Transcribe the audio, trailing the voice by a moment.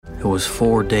It was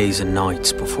 4 days and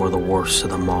nights before the worst of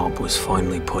the mob was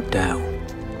finally put down.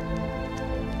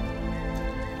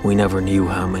 We never knew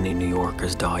how many New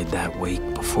Yorkers died that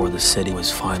week before the city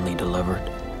was finally delivered.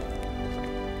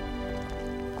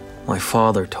 My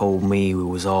father told me we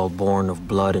was all born of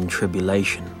blood and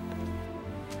tribulation.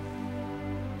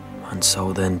 And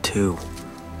so then, too,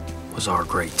 was our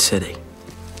great city.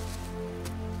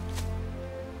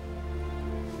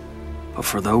 But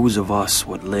for those of us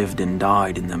what lived and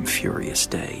died in them furious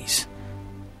days,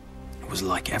 it was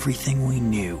like everything we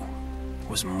knew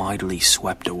was mightily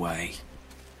swept away.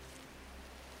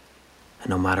 And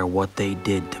no matter what they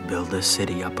did to build this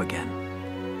city up again,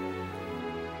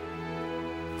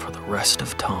 for the rest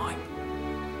of time,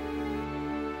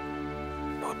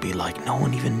 it would be like no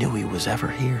one even knew he was ever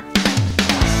here.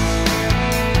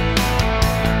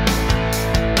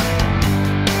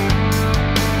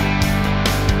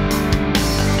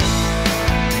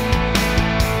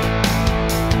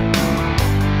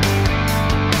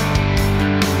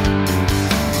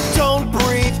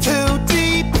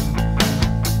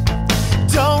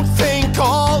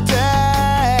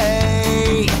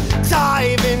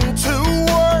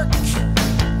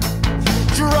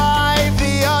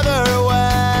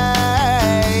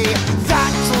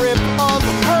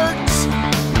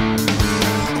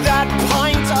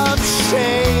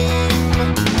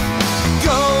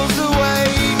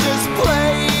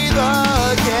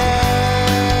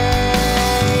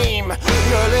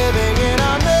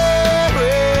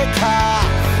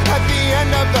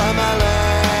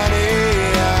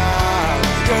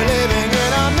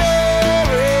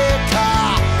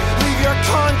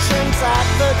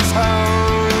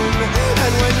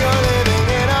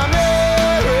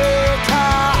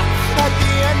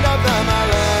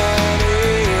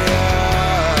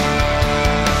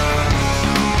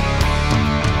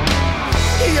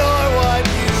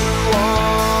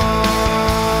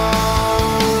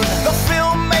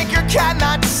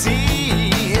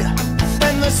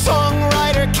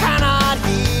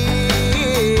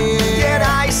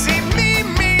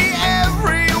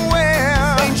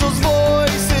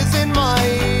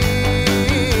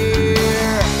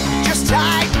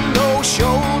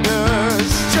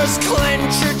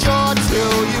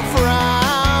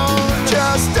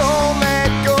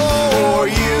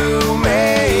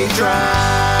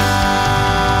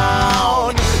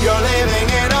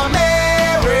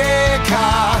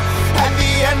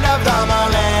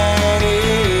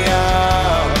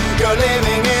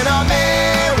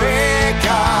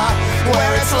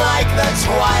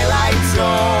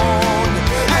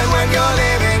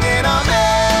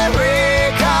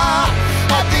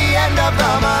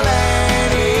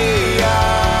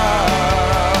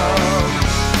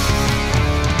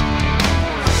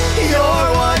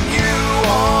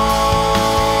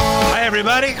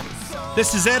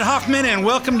 This is Ed Hoffman, and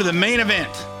welcome to the main event.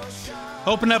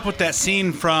 Open up with that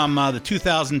scene from the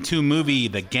 2002 movie,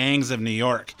 The Gangs of New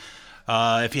York.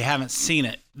 If you haven't seen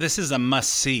it, this is a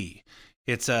must-see.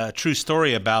 It's a true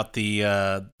story about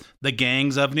the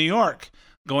gangs of New York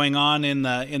going on in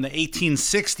the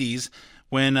 1860s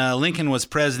when Lincoln was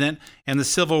president and the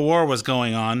Civil War was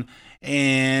going on.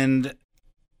 And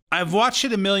I've watched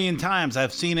it a million times.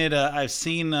 I've seen it.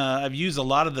 I've used a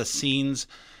lot of the scenes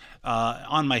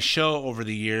on my show over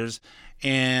the years,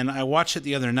 and I watched it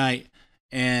the other night,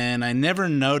 and I never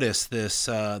noticed this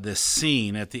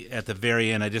scene at the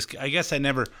very end. I guess I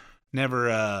never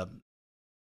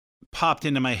popped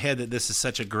into my head that this is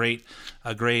such a great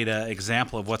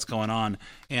example of what's going on.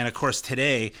 And of course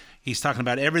today he's talking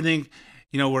about everything,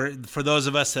 where for those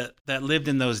of us that lived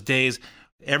in those days,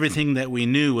 everything that we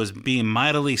knew was being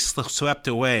mightily swept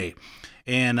away.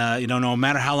 And no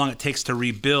matter how long it takes to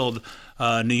rebuild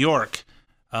New York,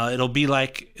 it'll be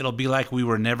like we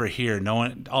were never here. No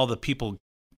one, all the people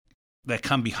that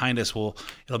come behind us it'll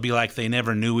be like they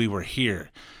never knew we were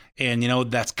here. And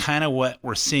that's kind of what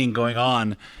we're seeing going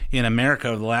on in America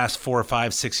over the last 4,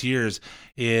 5, 6 years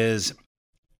is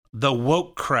the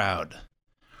woke crowd.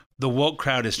 The woke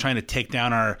crowd is trying to take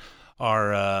down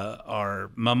our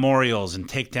memorials and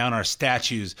take down our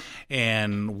statues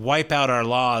and wipe out our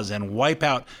laws and wipe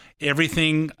out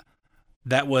everything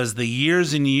that was the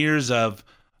years and years of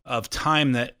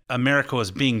time that America was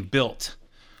being built.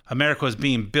 America was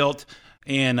being built,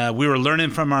 and we were learning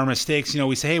from our mistakes.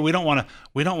 We say, hey, we don't want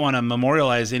to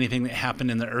memorialize anything that happened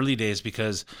in the early days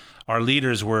because our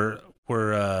leaders were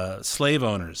slave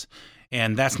owners,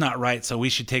 and that's not right. So we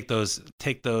should take those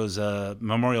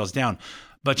memorials down.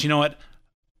 But you know what?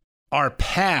 Our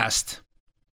past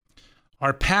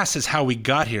is how we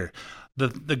got here.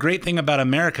 The great thing about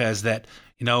America is that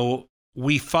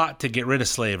we fought to get rid of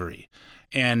slavery.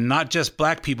 and not just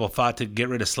black people fought to get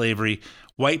rid of slavery.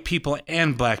 White people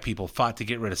and black people fought to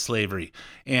get rid of slavery,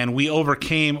 and we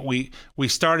overcame. We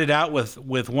started out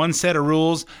with one set of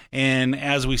rules, and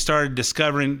as we started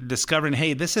discovering,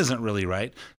 hey, this isn't really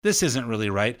right. This isn't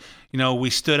really right. We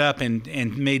stood up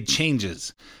and made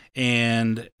changes,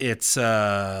 and it's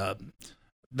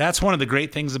that's one of the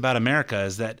great things about America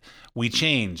is that we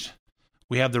change.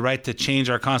 We have the right to change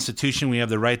our Constitution. We have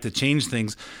the right to change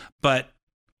things, but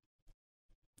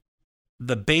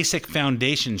the basic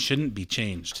foundation shouldn't be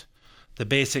changed. The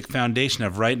basic foundation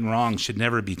of right and wrong should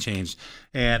never be changed.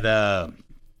 And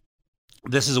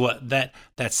this is what that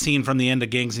scene from the end of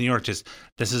Gangs of New York, this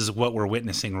is what we're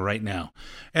witnessing right now.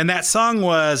 And that song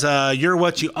was You're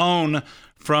What You Own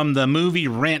from the movie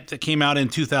Rent that came out in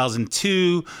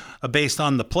 2002, based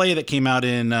on the play that came out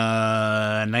in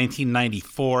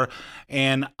 1994.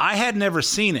 And I had never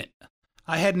seen it.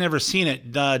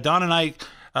 Don and I,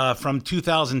 from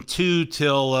 2002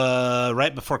 till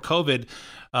right before COVID,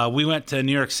 we went to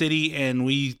New York City, and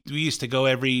we used to go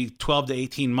every 12 to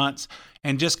 18 months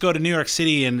and just go to New York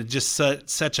City, and just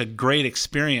such a great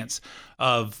experience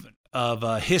of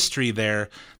history there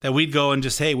that we'd go and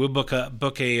just, hey, we'll book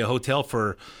a hotel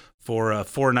for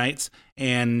 4 nights,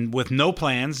 and with no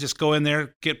plans, just go in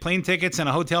there, get plane tickets and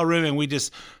a hotel room, and we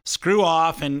just screw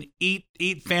off and eat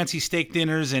fancy steak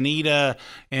dinners and eat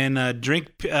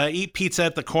pizza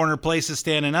at the corner places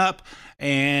standing up,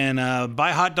 and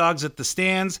buy hot dogs at the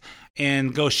stands,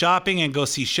 and go shopping and go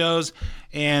see shows.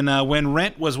 And when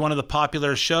Rent was one of the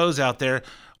popular shows out there,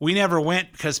 we never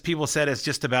went because people said it's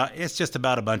just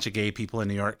about a bunch of gay people in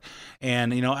New York.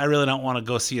 And, I really don't want to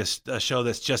go see a show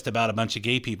that's just about a bunch of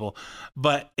gay people.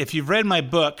 But if you've read my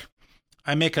book,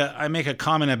 I make a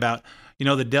comment about,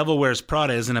 The Devil Wears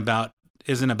Prada isn't about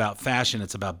fashion,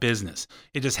 it's about business.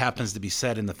 It just happens to be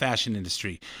set in the fashion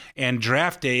industry. And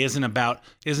Draft Day isn't about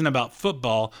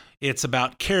football, it's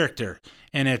about character.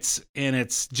 And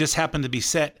it's just happened to be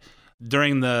set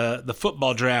during the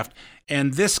football draft.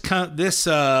 And this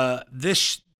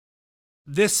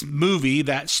movie,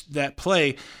 that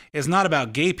play, is not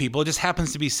about gay people. It just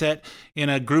happens to be set in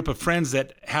a group of friends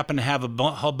that happen to have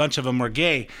a whole bunch of them were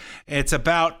gay. It's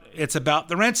about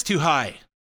the rent's too high.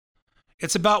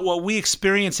 It's about what we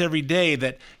experience every day,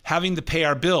 that having to pay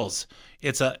our bills.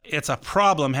 It's a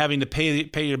problem having to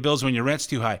pay your bills when your rent's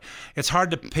too high. It's hard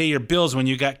to pay your bills when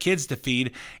you got kids to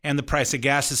feed and the price of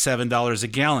gas is $7 a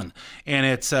gallon. And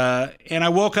and I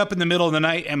woke up in the middle of the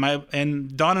night,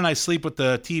 and Dawn and I sleep with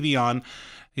the TV on.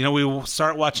 We will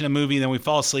start watching a movie, then we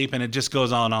fall asleep, and it just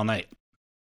goes on all night.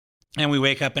 And we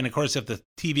wake up, and of course, if the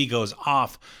TV goes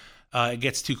off, it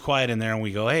gets too quiet in there, and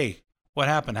we go, "Hey, what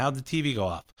happened? How'd the TV go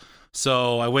off?"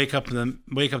 So I wake up in the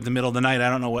middle of the night. I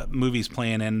don't know what movie's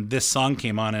playing, and this song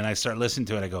came on, and I start listening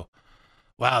to it. I go,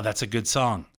 "Wow, that's a good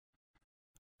song."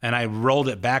 And I rolled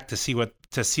it back to see what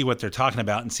they're talking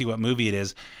about and see what movie it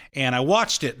is. And I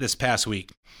watched it this past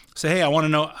week. So, hey, I want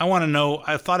to know.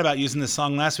 I thought about using this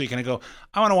song last week, and I go,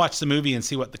 I want to watch the movie and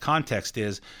see what the context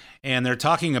is. And they're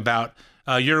talking about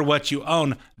You're What You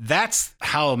Own. That's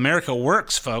how America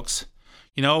works, folks.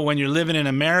 When you're living in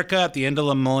America at the end of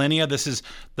the millennia,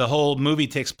 the whole movie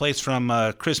takes place from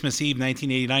Christmas Eve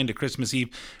 1989 to Christmas Eve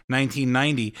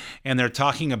 1990, and they're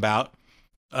talking about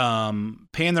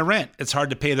paying the rent. It's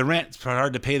hard to pay the rent. It's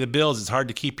hard to pay the bills. It's hard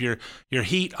to keep your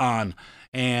heat on,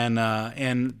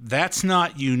 and that's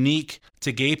not unique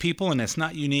to gay people, and it's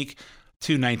not unique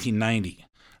to 1990.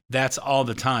 That's all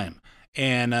the time.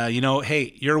 And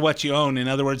hey, you're what you own. In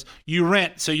other words, you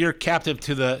rent, so you're captive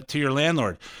to your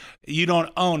landlord. You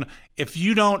don't own. If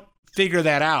you don't figure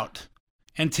that out,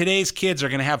 and today's kids are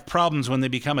going to have problems when they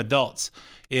become adults,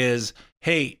 is,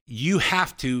 hey, you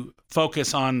have to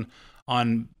focus on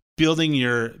building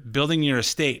your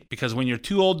estate, because when you're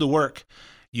too old to work,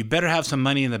 you better have some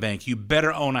money in the bank. You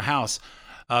better own a house,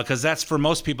 because that's for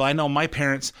most people. I know my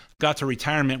parents got to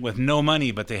retirement with no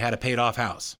money, but they had a paid off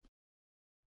house.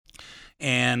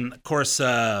 And of course,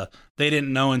 they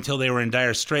didn't know until they were in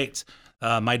dire straits.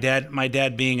 My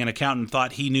dad being an accountant,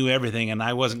 thought he knew everything, and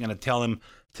I wasn't going to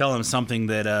tell him something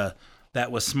that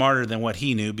was smarter than what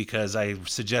he knew, because I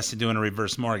suggested doing a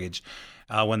reverse mortgage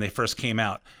when they first came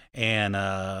out. And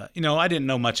I didn't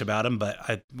know much about him,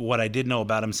 but what I did know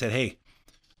about him said, hey,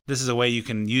 this is a way you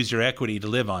can use your equity to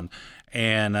live on.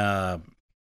 And of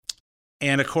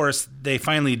course, they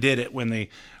finally did it when they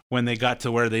got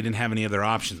to where they didn't have any other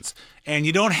options. And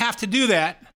you don't have to do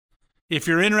that If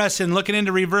you're interested in looking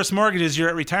into reverse mortgages, you're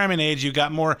at retirement age, you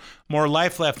got more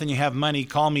life left than you have money,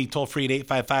 call me toll free at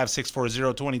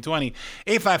 855-640-2020.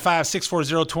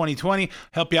 855-640-2020,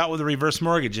 help you out with a reverse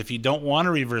mortgage. If you don't want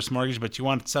a reverse mortgage, but you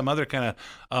want some other kind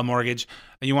of mortgage,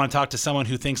 and you want to talk to someone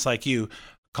who thinks like you,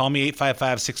 call me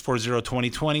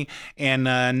 855-640-2020. And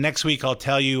next week I'll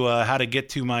tell you how to get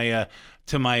to my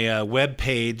web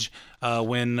page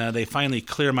when they finally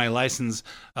clear my license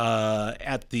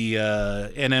at the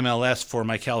NMLS for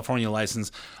my California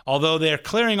license. Although they're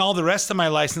clearing all the rest of my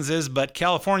licenses, but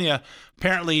California,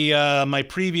 apparently my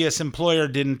previous employer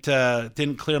didn't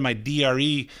clear my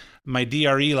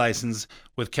DRE license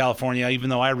with California, even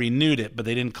though I renewed it, but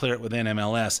they didn't clear it with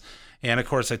NMLS. And of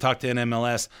course, I talked to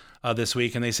NMLS this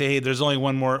week, and they say, hey, there's only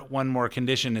one more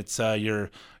condition. It's your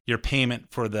payment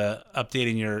for the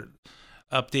updating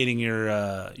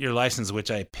your license,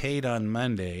 which I paid on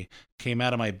Monday, came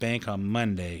out of my bank on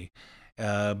Monday,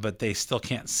 but they still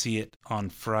can't see it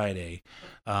on Friday.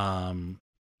 I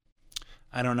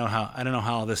don't know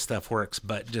how all this stuff works,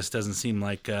 but it just doesn't seem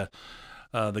like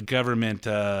the government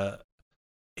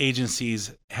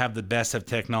agencies have the best of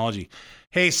technology.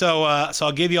 Hey, so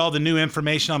I'll give you all the new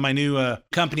information on my new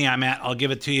company I'm at. I'll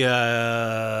give it to you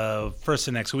first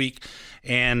of next week,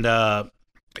 and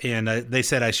they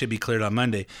said I should be cleared on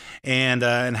Monday, and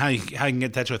how you can get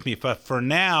in touch with me. But for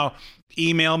now,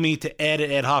 email me to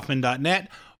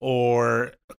ed@edhoffman.net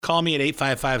or call me at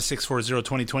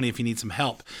 855-640-2020 if you need some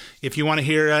help. If you want to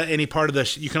hear any part of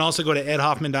this, you can also go to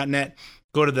edhoffman.net,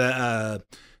 go to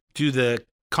the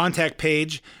contact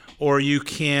page, or you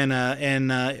can,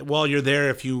 while you're there,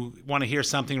 if you want to hear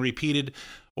something repeated,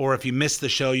 or if you missed the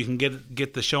show, you can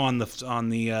get the show on the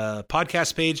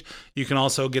podcast page. You can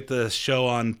also get the show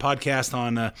on podcast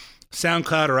on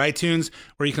SoundCloud or iTunes,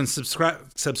 where you can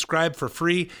subscribe for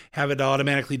free, have it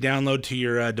automatically download to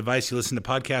your device you listen to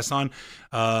podcasts on.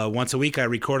 Once a week, I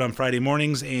record on Friday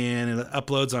mornings, and it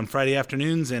uploads on Friday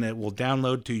afternoons, and it will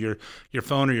download to your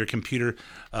phone or your computer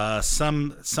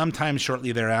sometime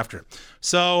shortly thereafter.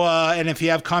 So, and if you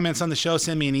have comments on the show,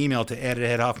 send me an email to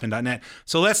ed@edhoffman.net.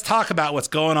 So let's talk about what's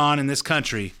going on in this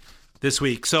country this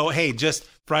week. So, hey, just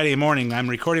Friday morning, I'm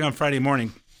recording on Friday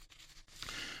morning.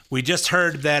 We just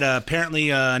heard that apparently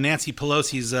Nancy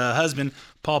Pelosi's husband,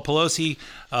 Paul Pelosi,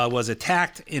 was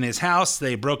attacked in his house.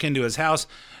 They broke into his house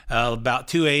about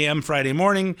 2 a.m. Friday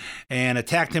morning and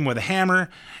attacked him with a hammer.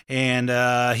 And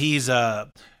he's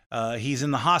in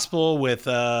the hospital with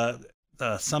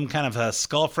some kind of a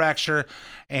skull fracture.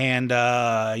 And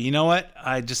you know what?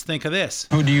 I just think of this.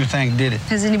 Who do you think did it?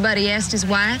 Has anybody asked his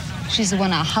wife? She's the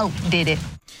one I hope did it.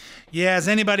 Yeah, has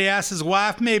anybody asked his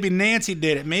wife? Maybe Nancy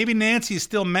did it. Maybe Nancy's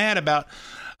still mad about,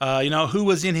 who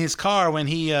was in his car when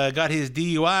he got his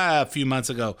DUI a few months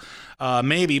ago.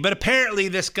 Maybe. But apparently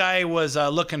this guy was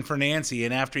looking for Nancy,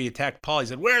 and after he attacked Paul, he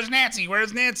said, "Where's Nancy?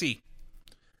 Where's Nancy?"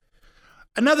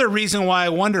 Another reason why I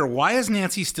wonder, why is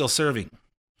Nancy still serving?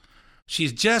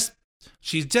 She's just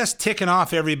ticking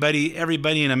off everybody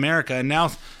in America. And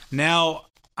now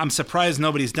I'm surprised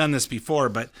nobody's done this before,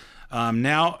 but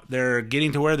now they're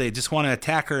getting to where they just want to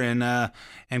attack her and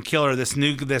kill her.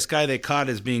 This guy they caught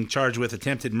is being charged with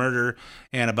attempted murder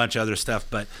and a bunch of other stuff,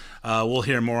 but we'll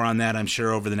hear more on that, I'm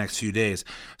sure, over the next few days.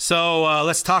 So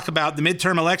let's talk about the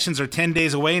midterm elections are 10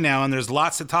 days away now, and there's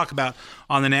lots to talk about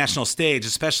on the national stage,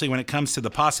 especially when it comes to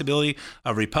the possibility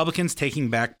of Republicans taking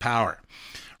back power.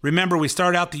 Remember, we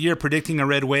started out the year predicting a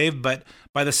red wave, but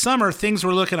by the summer, things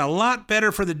were looking a lot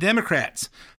better for the Democrats,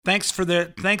 thanks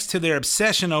to their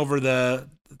obsession over the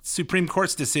Supreme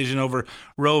Court's decision over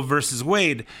Roe versus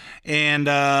Wade. And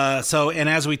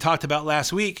as we talked about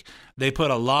last week, they put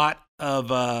a lot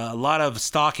of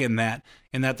stock in that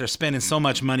they're spending so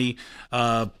much money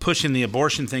pushing the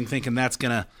abortion thing, thinking that's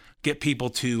going to get people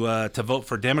to vote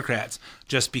for Democrats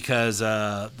just because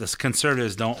the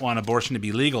conservatives don't want abortion to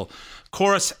be legal. Of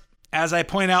course, as I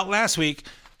pointed out last week,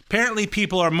 apparently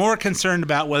people are more concerned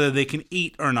about whether they can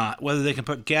eat or not, whether they can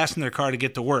put gas in their car to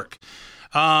get to work.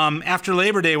 After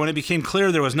Labor Day, when it became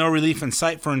clear there was no relief in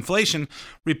sight for inflation,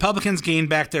 Republicans gained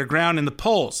back their ground in the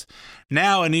polls.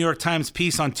 Now, a New York Times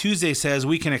piece on Tuesday says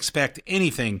we can expect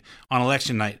anything on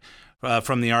election night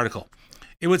from the article.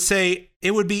 It would say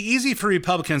it would be easy for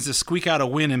Republicans to squeak out a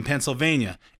win in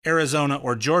Pennsylvania, Arizona,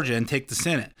 or Georgia and take the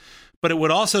Senate. But it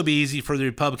would also be easy for the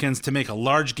Republicans to make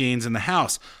large gains in the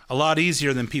House, a lot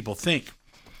easier than people think.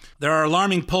 There are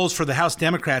alarming polls for the House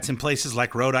Democrats in places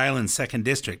like Rhode Island's 2nd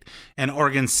District and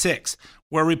Oregon's 6th,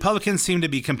 where Republicans seem to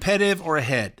be competitive or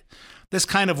ahead. This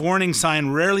kind of warning sign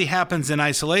rarely happens in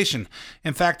isolation.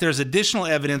 In fact, there's additional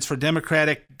evidence for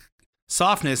Democratic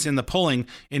softness in the polling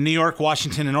in New York,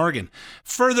 Washington, and Oregon.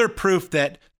 Further proof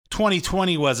that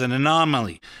 2020 was an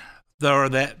anomaly, or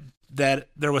that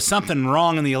there was something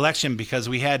wrong in the election because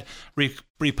we had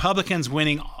Republicans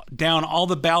winning down all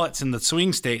the ballots in the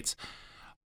swing states.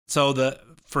 So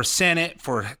for Senate,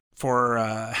 for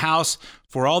House,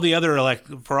 for all the other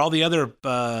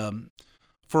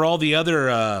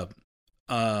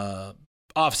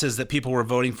offices that people were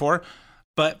voting for,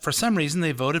 but for some reason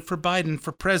they voted for Biden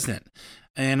for president.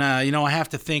 And I have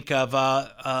to think of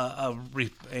a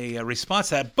response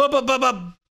to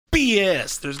that.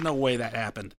 BS. There's no way that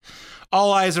happened.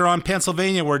 All eyes are on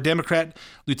Pennsylvania, where Democrat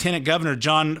Lieutenant Governor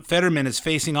John Fetterman is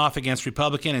facing off against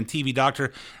Republican and TV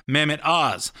doctor Mehmet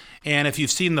Oz. And if you've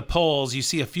seen the polls, you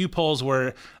see a few polls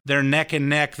where they're neck and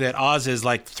neck, that Oz is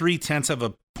like 0.3 of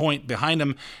a point behind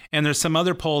him. And there's some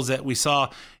other polls that we saw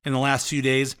in the last few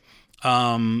days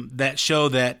that show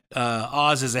that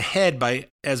Oz is ahead by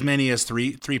as many as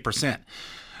 3%.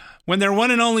 When their one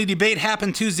and only debate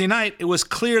happened Tuesday night, it was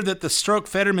clear that the stroke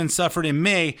Fetterman suffered in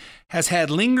May has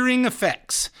had lingering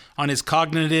effects on his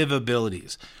cognitive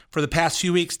abilities. For the past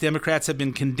few weeks, Democrats have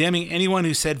been condemning anyone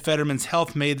who said Fetterman's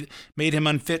health made him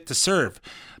unfit to serve.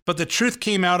 But the truth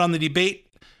came out on the debate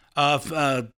of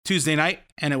Tuesday night,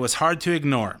 and it was hard to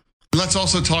ignore. Let's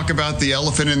also talk about the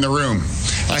elephant in the room.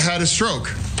 I had a stroke.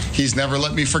 He's never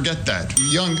let me forget that.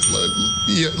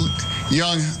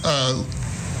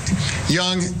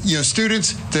 Young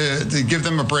students, to give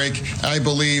them a break. I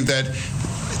believe that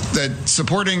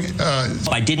supporting.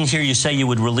 I didn't hear you say you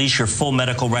would release your full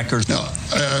medical records. No.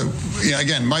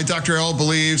 Again, my Dr. L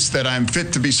believes that I'm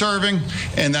fit to be serving,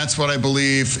 and that's what I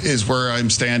believe is where I'm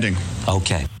standing.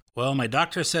 Okay. Well, my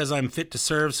doctor says I'm fit to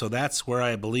serve, so that's where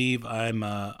I believe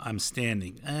I'm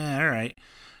standing. All right.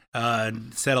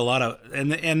 Said a lot of,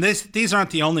 and these aren't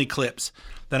the only clips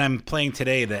that I'm playing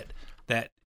today that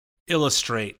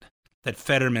illustrate that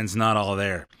Fetterman's not all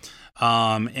there.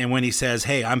 And when he says,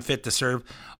 hey, I'm fit to serve,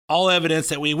 all evidence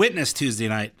that we witnessed Tuesday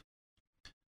night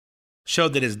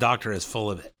showed that his doctor is full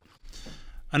of it.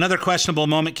 Another questionable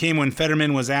moment came when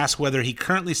Fetterman was asked whether he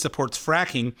currently supports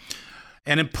fracking,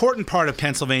 an important part of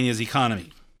Pennsylvania's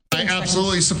economy. I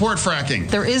absolutely support fracking.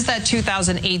 There is that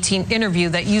 2018 interview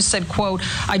that you said, quote,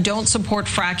 I don't support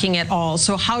fracking at all.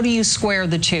 So how do you square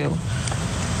the two?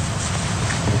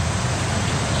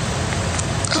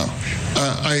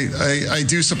 I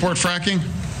do support fracking,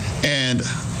 and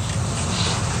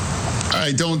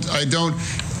I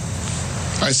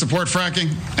support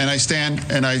fracking, and I stand,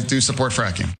 and I do support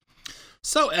fracking.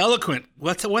 So eloquent.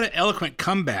 What an eloquent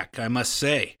comeback, I must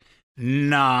say.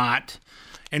 Not.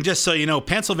 And just so you know,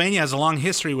 Pennsylvania has a long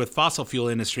history with fossil fuel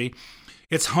industry.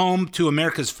 It's home to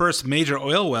America's first major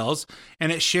oil wells,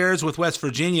 and it shares with West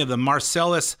Virginia the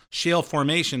Marcellus Shale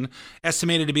Formation,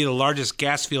 estimated to be the largest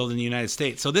gas field in the United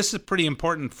States. So this is pretty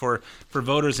important for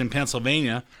voters in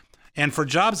Pennsylvania and for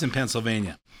jobs in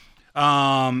Pennsylvania.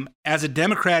 As a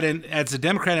Democrat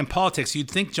in politics,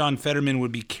 you'd think John Fetterman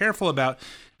would be careful about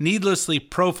needlessly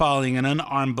profiling an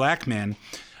unarmed black man,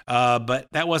 but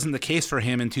that wasn't the case for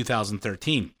him in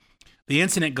 2013. The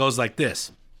incident goes like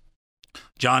this.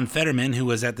 John Fetterman, who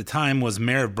was at the time was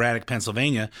mayor of Braddock,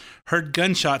 Pennsylvania, heard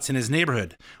gunshots in his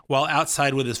neighborhood while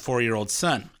outside with his 4-year-old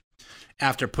son.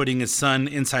 After putting his son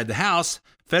inside the house,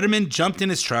 Fetterman jumped in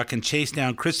his truck and chased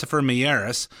down Christopher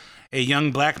Mieres, a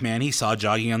young black man he saw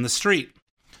jogging on the street.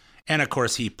 And of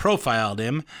course, he profiled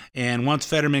him, and once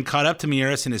Fetterman caught up to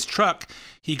Mieres in his truck,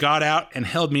 he got out and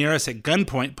held Mieres at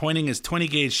gunpoint, pointing his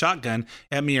 20-gauge shotgun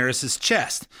at Mieres'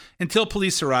 chest, until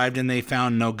police arrived and they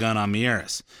found no gun on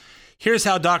Mieres. Here's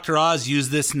how Dr. Oz used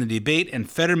this in the debate and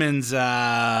Fetterman's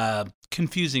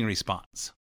confusing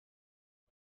response.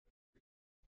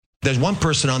 There's one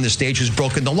person on this stage who's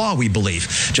broken the law, we believe.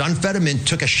 John Fetterman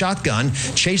took a shotgun,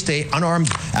 chased an unarmed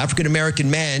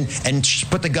African-American man, and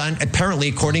put the gun, apparently,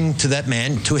 according to that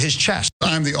man, to his chest.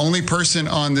 I'm the only person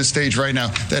on this stage right now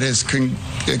that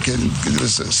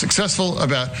was successful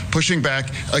about pushing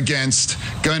back against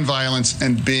gun violence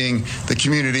and being the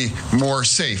community more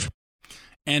safe.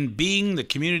 And being the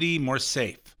community more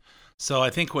safe. So I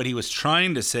think what he was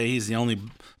trying to say, he's the only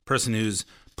person who's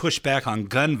pushed back on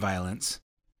gun violence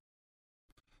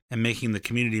and making the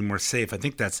community more safe. I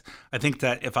think that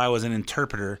if I was an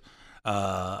interpreter,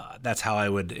 that's how I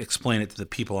would explain it to the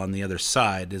people on the other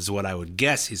side, is what I would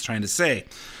guess he's trying to say.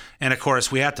 And of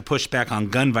course, we have to push back on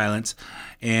gun violence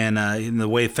and in the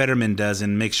way Fetterman does,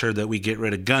 and make sure that we get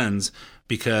rid of guns,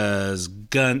 because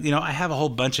I have a whole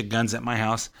bunch of guns at my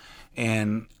house,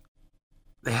 and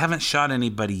they haven't shot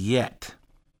anybody yet.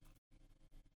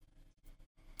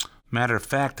 Matter of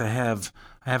fact, I have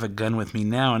a gun with me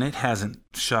now, and it hasn't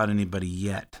shot anybody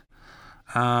yet.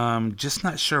 Just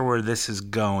not sure where this is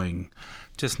going.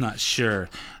 Just not sure.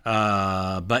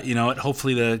 But you know what?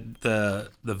 Hopefully the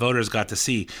voters got to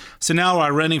see. So now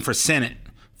while running for Senate,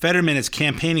 Fetterman is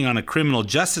campaigning on a criminal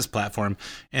justice platform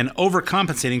and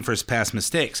overcompensating for his past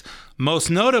mistakes. Most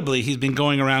notably, he's been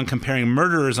going around comparing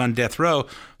murderers on death row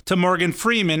to Morgan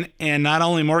Freeman, and not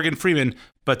only Morgan Freeman,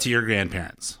 but to your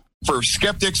grandparents. For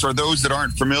skeptics or those that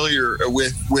aren't familiar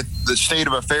with the state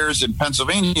of affairs in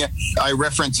Pennsylvania, I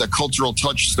reference a cultural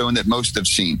touchstone that most have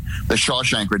seen, the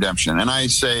Shawshank Redemption. And I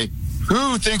say,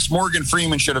 who thinks Morgan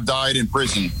Freeman should have died in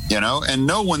prison? You know, and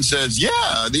no one says,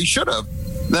 yeah, they should have.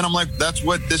 Then I'm like, that's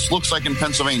what this looks like in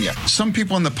Pennsylvania. Some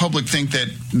people in the public think that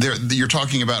you're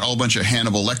talking about a whole bunch of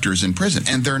Hannibal Lecters in prison,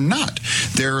 and they're not.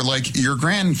 They're like your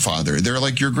grandfather. They're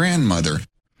like your grandmother.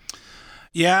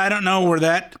 Yeah, I don't know where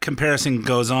that comparison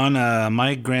goes on.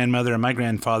 My grandmother and my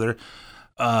grandfather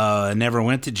never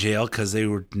went to jail because they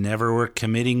never were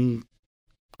committing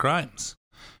crimes.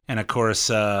 And, of course,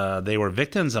 they were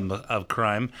victims of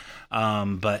crime,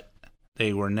 but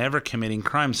they were never committing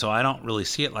crime, so I don't really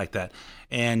see it like that.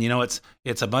 And, you know, it's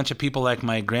a bunch of people like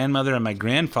my grandmother and my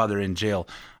grandfather in jail.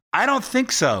 I don't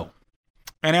think so.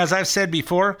 And as I've said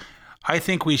before, I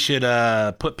think we should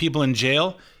put people in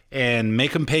jail and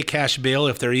make them pay cash bail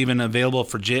if they're even available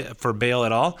for bail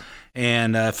at all.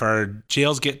 And if our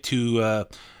jails get too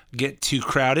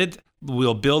crowded,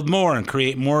 we'll build more and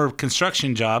create more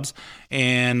construction jobs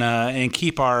and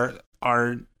keep our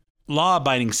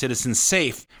law-abiding citizens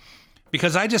safe.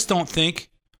 Because I don't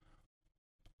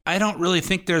really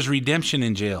think there's redemption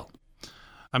in jail.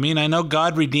 I mean, I know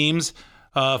God redeems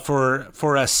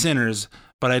for us sinners,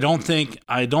 but I don't think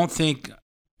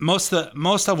most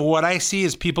of what I see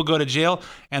is people go to jail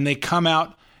and they come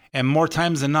out, and more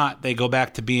times than not, they go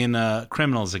back to being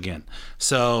criminals again.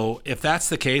 So if that's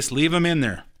the case, leave them in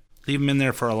there. Leave them in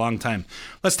there for a long time.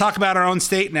 Let's talk about our own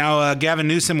state now. Gavin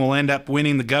Newsom will end up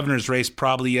winning the governor's race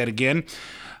probably yet again.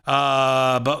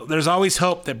 But there's always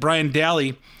hope that Brian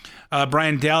Daly,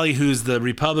 who's the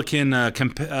Republican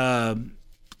opponent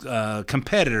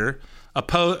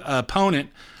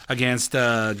against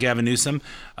Gavin Newsom,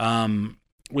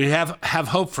 we have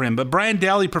hope for him. But Brian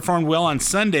Daly performed well on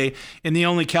Sunday in the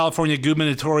only California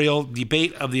gubernatorial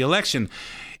debate of the election.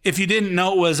 If you didn't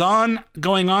know it was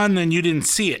going on, then you didn't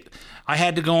see it. I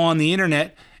had to go on the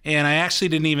internet, and I actually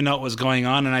didn't even know it was going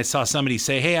on. And I saw somebody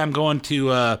say, "Hey, I'm going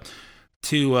to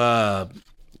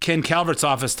Ken Calvert's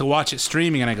office to watch it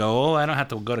streaming." And I go, "Oh, I don't have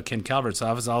to go to Ken Calvert's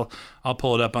office. I'll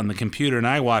pull it up on the computer." And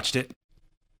I watched it.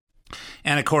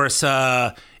 And of course,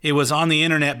 it was on the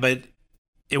internet, but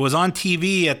it was on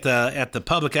TV at the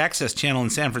public access channel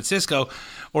in San Francisco,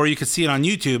 or you could see it on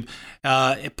YouTube.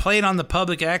 It played on the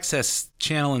public access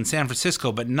channel in San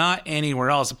Francisco, but not anywhere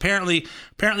else. Apparently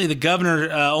the governor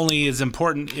only is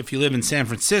important if you live in San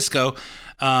Francisco.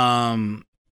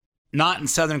 Not in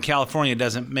Southern California,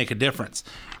 doesn't make a difference.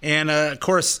 And of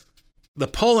course, the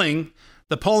polling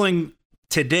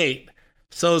to date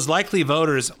shows likely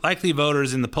voters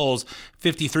in the polls,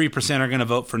 53% are going to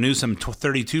vote for Newsom,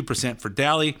 32% for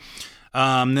Daly.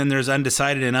 Then there's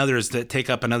undecided and others that take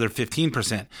up another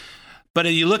 15%. But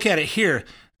if you look at it here,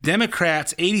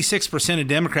 Democrats, 86% of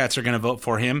Democrats are going to vote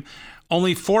for him.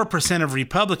 Only 4% of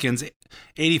Republicans,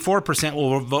 84%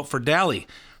 will vote for Daly.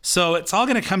 So it's all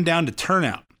going to come down to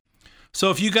turnout.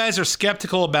 So if you guys are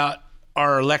skeptical about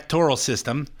our electoral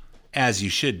system, as you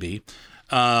should be,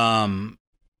 and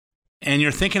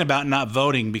you're thinking about not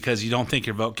voting because you don't think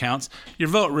your vote counts, your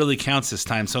vote really counts this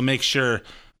time. So make sure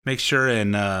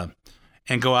and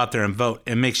go out there and vote,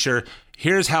 and make sure.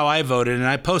 Here's how I voted, and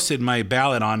I posted my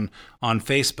ballot on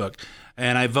Facebook,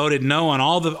 and I voted no on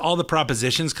all the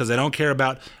propositions because I don't care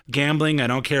about gambling. I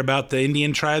don't care about the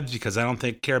Indian tribes because I don't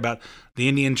care about the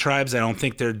Indian tribes. I don't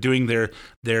think they're doing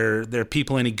their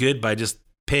people any good by just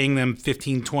paying them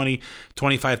 $15,000, $20,000,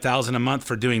 $25,000 a month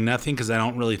for doing nothing, because I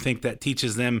don't really think that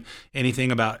teaches them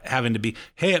anything about having to be,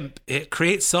 hey, it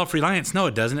creates self-reliance. No,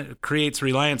 it doesn't. It creates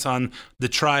reliance on the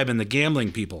tribe and the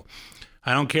gambling people.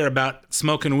 I don't care about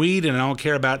smoking weed, and I don't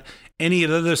care about any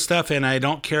of the other stuff, and I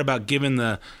don't care about giving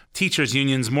the teachers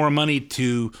unions more money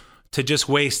to just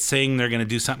waste saying they're going to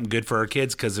do something good for our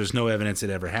kids, because there's no evidence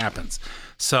it ever happens.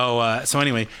 So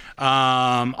anyway,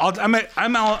 I'm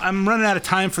running out of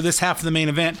time for this half of the main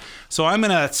event, so I'm going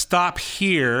to stop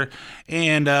here,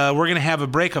 and we're going to have a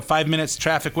break of 5 minutes,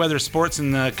 traffic, weather, sports,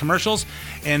 and commercials.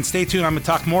 And stay tuned. I'm going to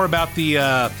talk more about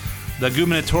the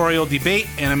gubernatorial debate,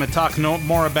 and I'm going to talk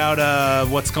more about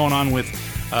what's going on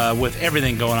with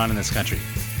everything going on in this country.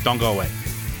 Don't go away.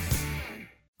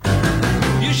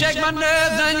 You shake my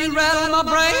nerves and you rattle my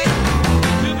brain.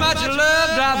 Too much of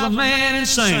love drives a man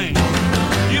insane.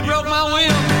 You broke my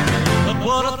will, but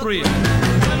what a thrill.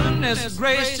 goodness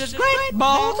gracious, great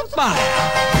balls of fire.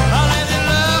 I let you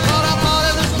love what I thought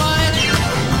it was mine.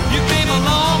 You came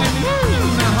along and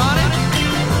moved me, honey.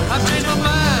 I changed my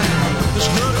mind.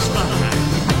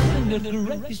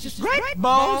 It's just great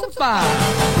balls of fire.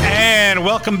 And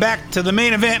welcome back to the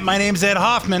main event. My name's Ed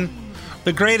Hoffman,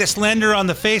 the greatest lender on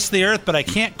the face of the earth, but I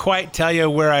can't quite tell you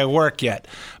where I work yet.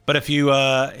 But if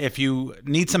you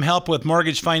need some help with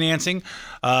mortgage financing,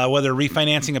 whether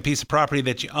refinancing a piece of property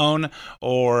that you own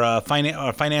or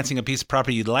financing a piece of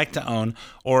property you'd like to own,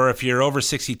 or if you're over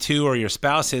 62 or your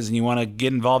spouse is and you want to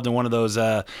get involved in one of those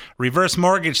reverse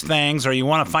mortgage things, or you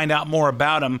want to find out more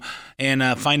about them and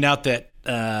find out that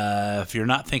if you're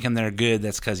not thinking they're good,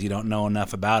 that's because you don't know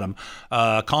enough about them.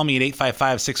 Call me at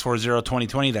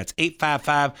 855-640-2020. That's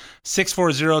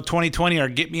 855-640-2020, or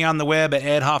get me on the web at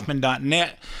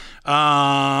edhoffman.net.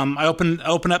 I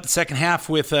open up the second half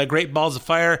with Great Balls of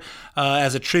Fire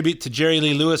as a tribute to Jerry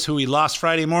Lee Lewis, who we lost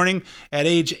Friday morning at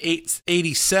age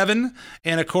 87.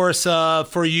 And of course,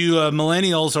 for you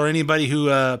millennials or anybody who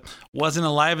wasn't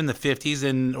alive in the 50s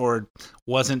and or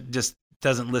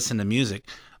doesn't listen to music,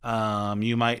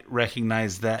 you might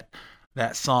recognize that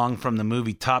song from the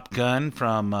movie Top Gun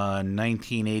from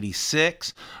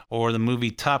 1986, or the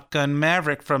movie Top Gun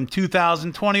Maverick from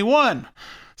 2021.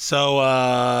 So,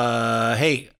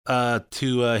 hey,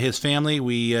 to his family,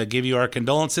 we give you our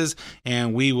condolences,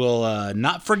 and we will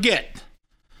not forget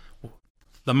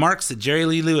the marks that Jerry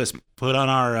Lee Lewis put on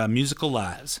our musical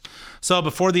lives. So,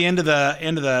 before the end of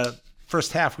the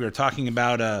first half, we were talking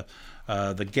about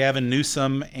the Gavin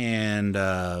Newsom and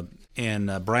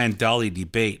Brian Dahle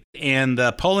debate, and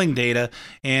the polling data,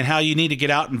 and how you need to get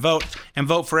out and vote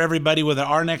for everybody with an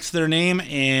R next to their name.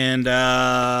 And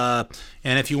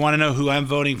if you want to know who I'm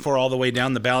voting for all the way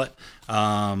down the ballot,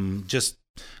 just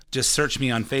search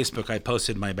me on Facebook. I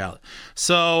posted my ballot.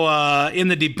 So in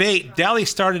the debate, Dahle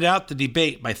started out the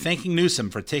debate by thanking Newsom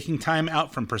for taking time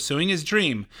out from pursuing his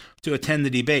dream to attend the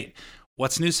debate.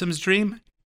 What's Newsom's dream?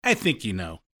 I think you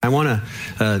know. I want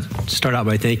to start out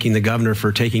by thanking the governor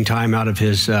for taking time out of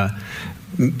his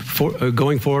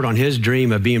going forward on his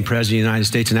dream of being president of the United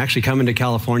States and actually coming to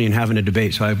California and having a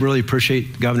debate. So I really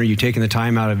appreciate, Governor, you taking the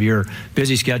time out of your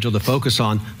busy schedule to focus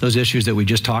on those issues that we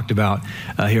just talked about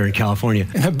here in California.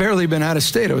 And I've barely been out of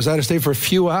state. I was out of state for a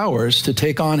few hours to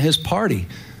take on his party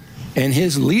and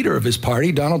his leader of his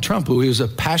party, Donald Trump, who he was a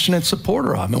passionate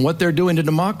supporter of, and what they're doing to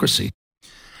democracy.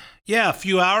 Yeah, a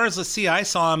few hours. Let's see. I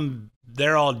saw him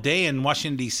there all day in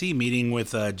Washington, D.C., meeting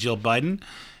with Jill Biden.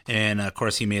 And, of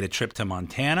course, he made a trip to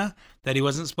Montana that he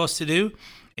wasn't supposed to do.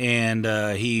 And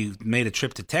he made a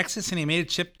trip to Texas, and he made a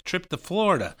trip to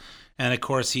Florida. And, of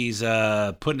course, he's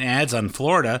putting ads on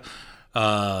Florida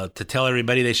to tell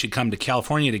everybody they should come to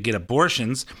California to get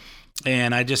abortions.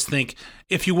 And I just think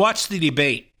if you watch the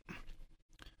debate,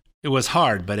 it was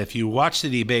hard. But if you watch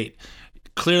the debate,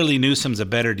 clearly Newsom's a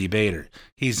better debater.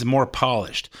 He's more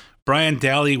polished. Brian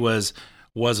Dahle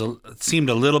seemed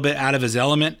a little bit out of his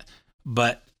element,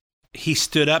 but he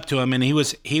stood up to him, and he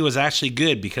was actually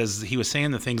good because he was saying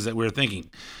the things that we were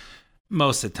thinking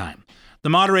most of the time.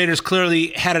 The moderators clearly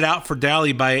had it out for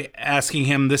Dahle by asking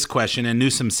him this question, and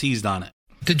Newsom seized on it.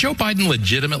 Did Joe Biden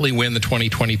legitimately win the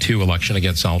 2022 election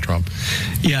against Donald Trump?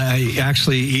 Yeah,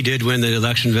 actually, he did win the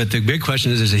election. But the big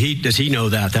question is does he know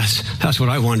that? That's what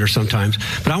I wonder sometimes.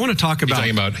 But I want to talk about...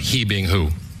 You're talking about he being who?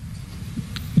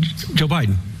 Joe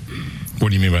Biden. What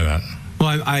do you mean by that?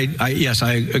 Well, yes,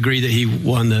 I agree that he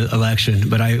won the election,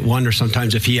 but I wonder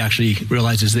sometimes if he actually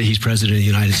realizes that he's president of the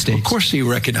United States. Of course he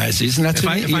recognizes, and that's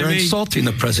you're insulting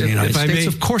the president of the United States.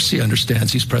 Of course he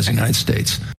understands he's president of the United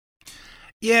States.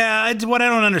 Yeah, what I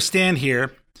don't understand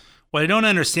here, what I don't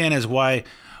understand is why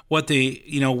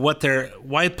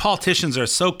politicians are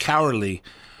so cowardly.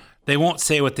 They won't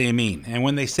say what they mean, and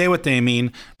when they say what they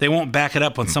mean, they won't back it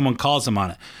up when someone calls them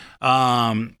on it.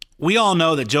 We all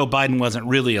know that Joe Biden wasn't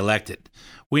really elected.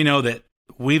 We know that.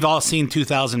 We've all seen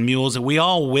 2,000 Mules, and we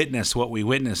all witnessed what we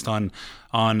witnessed on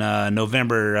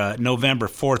November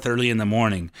 4th, early in the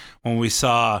morning, when we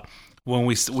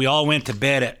all went to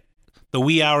bed at the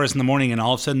wee hours in the morning, and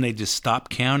all of a sudden they just stopped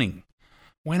counting.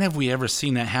 When have we ever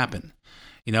seen that happen?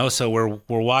 So we're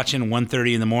watching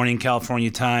 1:30 in the morning California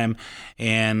time,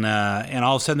 and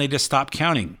all of a sudden they just stop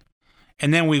counting,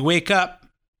 and then we wake up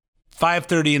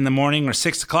 5:30 in the morning or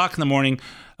 6 o'clock in the morning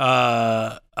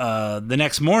the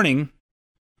next morning,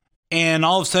 and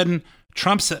all of a sudden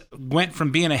Trump went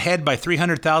from being ahead by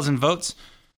 300,000 votes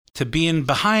to being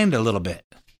behind a little bit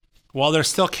while they're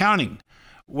still counting.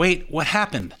 Wait, what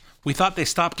happened? We thought they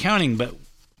stopped counting, but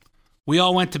we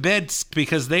all went to bed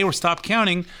because they were stopped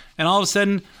counting, and all of a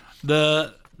sudden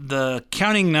the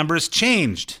counting numbers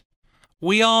changed.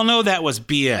 We all know that was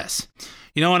BS.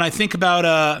 You know, when I think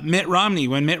about Mitt Romney,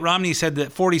 when Mitt Romney said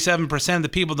that 47% of the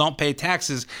people don't pay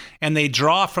taxes and they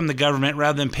draw from the government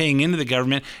rather than paying into the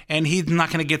government, and he's not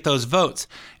going to get those votes.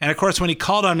 And of course, when he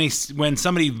called on me, when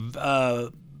somebody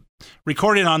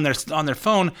recorded on their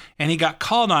phone and he got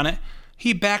called on it,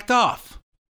 he backed off.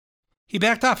 He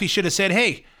should have said,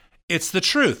 "Hey, it's the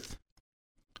truth.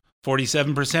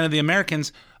 47% of the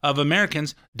Americans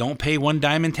don't pay one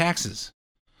dime in taxes.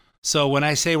 So when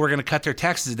I say we're going to cut their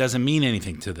taxes, it doesn't mean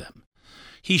anything to them."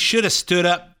 He should have stood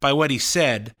up by what he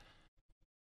said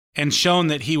and shown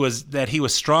that he was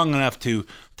strong enough to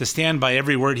stand by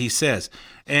every word he says.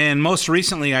 And most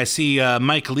recently, I see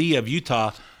Mike Lee of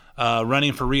Utah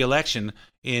running for re-election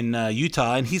in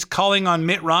Utah, and he's calling on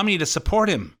Mitt Romney to support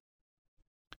him.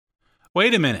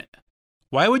 Wait a minute.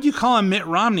 Why would you call him Mitt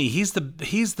Romney? He's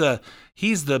the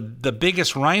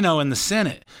biggest rhino in the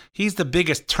Senate. He's the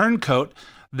biggest turncoat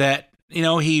that, you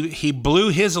know, he blew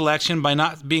his election by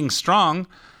not being strong,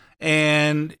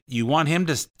 and you want him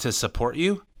to support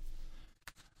you?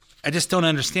 I just don't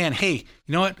understand. Hey,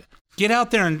 you know what? Get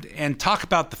out there and talk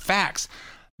about the facts.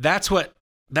 That's what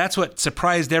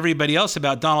surprised everybody else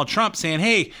about Donald Trump, saying,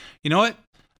 hey, you know what?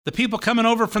 The people coming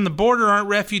over from the border aren't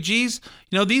refugees.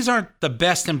 You know, these aren't the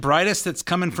best and brightest that's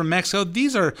coming from Mexico.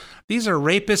 These are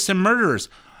rapists and murderers.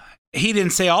 He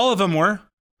didn't say all of them were,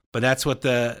 but that's what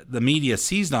the media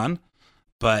seized on.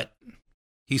 But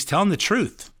he's telling the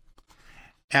truth,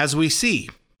 as we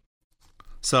see.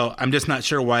 So I'm just not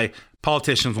sure why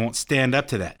politicians won't stand up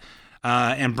to that.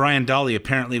 And Brian Dahle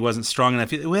apparently wasn't strong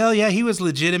enough. Well, yeah, he was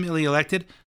legitimately elected.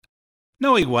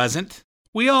 No, he wasn't.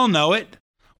 We all know it.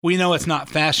 We know it's not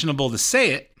fashionable to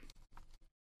say it,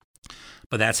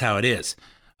 but that's how it is.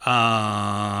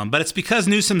 But it's because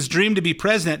Newsom's dream to be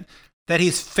president that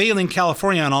he's failing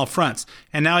California on all fronts,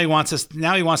 and now he wants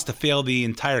to fail the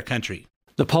entire country.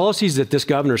 The policies that this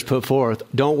governor's put forth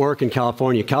don't work in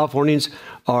California. Californians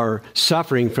are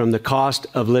suffering from the cost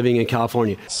of living in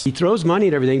California. He throws money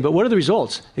at everything, but what are the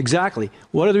results? Exactly.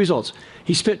 What are the results?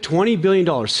 He spent $20 billion,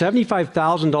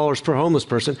 $75,000 per homeless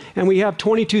person, and we have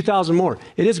 22,000 more.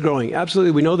 It is growing.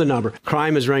 Absolutely, we know the number.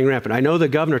 Crime is running rampant. I know the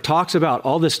governor talks about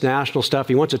all this national stuff.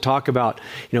 He wants to talk about,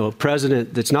 a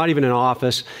president that's not even in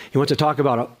office. He wants to talk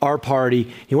about our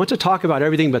party. He wants to talk about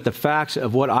everything but the facts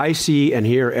of what I see and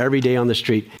hear every day on the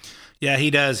street. Yeah, he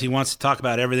does. He wants to talk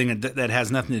about everything that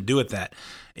has nothing to do with that.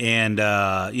 And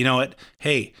you know what?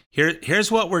 Hey,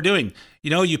 here's what we're doing.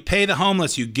 You pay the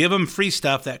homeless, you give them free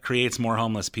stuff, that creates more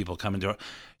homeless people coming to it.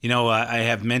 I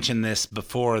have mentioned this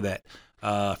before, that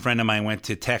a friend of mine went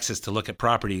to Texas to look at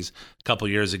properties a couple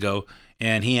years ago,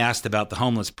 and he asked about the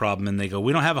homeless problem, and they go,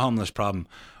 "We don't have a homeless problem."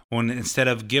 When instead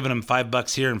of giving them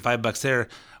 $5 here and $5 there,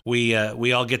 we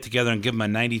all get together and give them a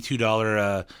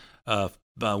 $92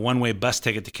 one-way bus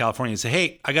ticket to California and say,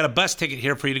 "Hey, I got a bus ticket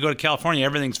here for you to go to California.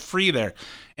 Everything's free there."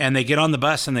 And they get on the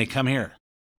bus and they come here.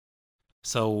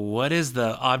 So what is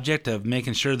the object of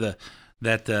making sure that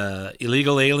the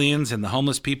illegal aliens and the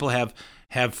homeless people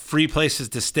have free places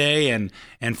to stay and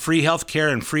free health care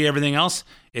and free everything else?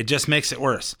 It just makes it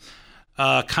worse.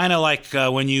 Kind of like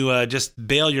when you just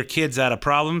bail your kids out of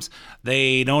problems,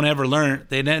 they don't ever learn.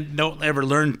 They don't ever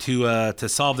learn to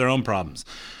solve their own problems.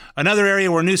 Another area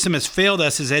where Newsom has failed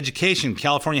us is education.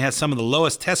 California has some of the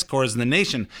lowest test scores in the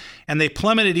nation, and they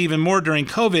plummeted even more during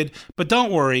COVID. But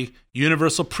don't worry,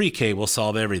 universal pre-K will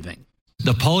solve everything.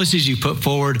 The policies you put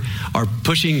forward are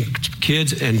pushing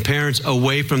kids and parents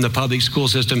away from the public school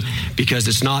system because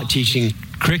it's not teaching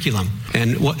curriculum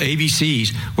and what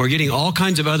ABCs. We're getting all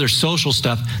kinds of other social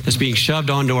stuff that's being shoved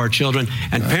onto our children,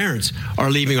 and parents are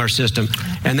leaving our system,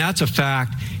 and that's a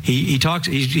fact. He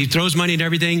throws money at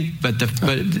everything, but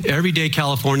everyday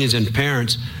Californians and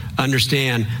parents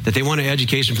understand that they want an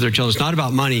education for their children. It's not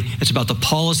about money. It's about the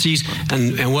policies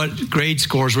and what grade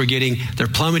scores we're getting. They're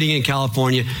plummeting in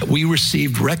California. We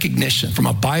received recognition from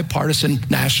a bipartisan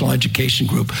national education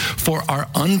group for our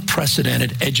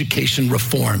unprecedented education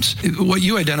reforms. What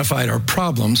you identified are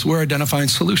problems. We're identifying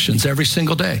solutions every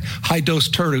single day. High-dose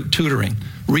tutoring,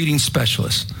 reading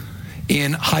specialists.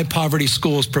 In high-poverty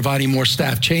schools, providing more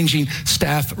staff, changing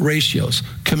staff ratios,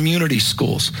 community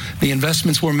schools, the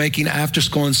investments we're making after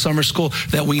school and summer school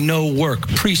that we know work,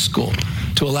 preschool,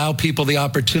 to allow people the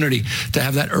opportunity to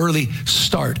have that early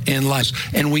start in life.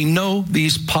 And we know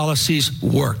these policies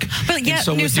work. But yet,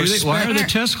 so why are the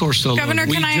test scores so low?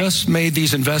 We just made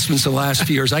these investments the last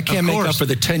few years. I can't make up for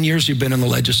the 10 years you've been in the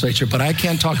legislature, but I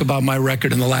can talk about my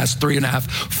record in the last 3.5,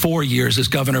 4 years as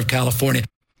governor of California.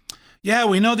 Yeah,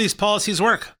 we know these policies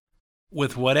work.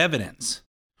 With what evidence?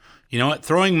 You know what?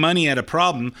 Throwing money at a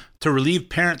problem to relieve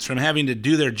parents from having to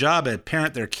do their job and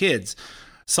parent their kids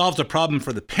solves a problem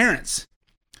for the parents,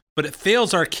 but it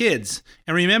fails our kids.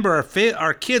 And remember,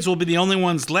 our kids will be the only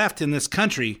ones left in this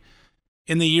country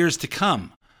in the years to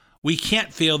come. We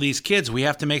can't fail these kids. We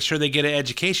have to make sure they get an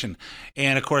education.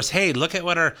 And of course, hey, look at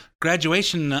what our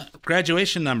graduation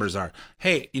numbers are.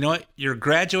 Hey, you know what? You're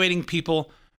graduating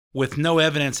people with no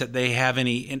evidence that they have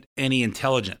any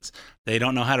intelligence. They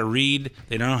don't know how to read.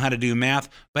 They don't know how to do math.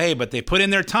 But they put in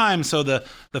their time, so the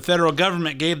federal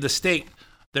government gave the state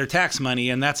their tax money,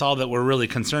 and that's all that we're really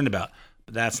concerned about.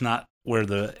 But that's not where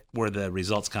the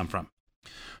results come from.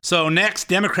 So next,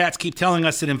 Democrats keep telling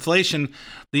us that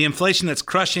the inflation that's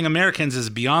crushing Americans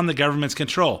is beyond the government's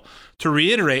control. To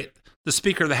reiterate, the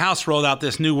Speaker of the House rolled out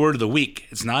this new word of the week.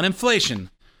 It's not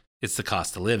inflation, it's the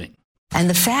cost of living. And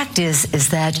the fact is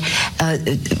that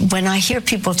when I hear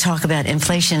people talk about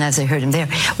inflation, as I heard him there,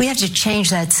 we have to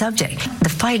change that subject. The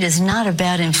fight is not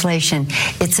about inflation,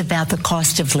 it's about the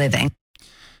cost of living.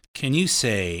 Can you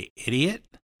say idiot?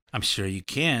 I'm sure you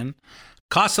can.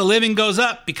 Cost of living goes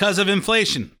up because of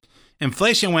inflation.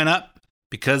 Inflation went up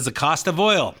because the cost of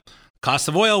oil. Cost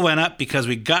of oil went up because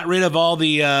we got rid of all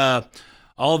the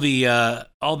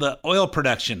oil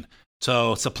production.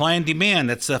 So supply and demand.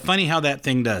 It's funny how that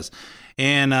thing does.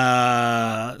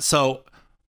 And so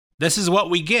this is what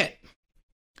we get.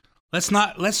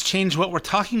 Let's change what we're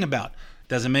talking about.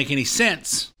 Doesn't make any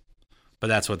sense, but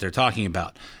that's what they're talking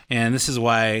about. And this is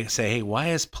why I say, hey, why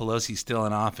is Pelosi still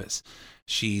in office?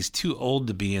 She's too old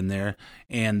to be in there,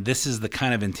 and this is the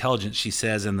kind of intelligence she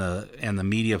says, and the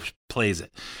media plays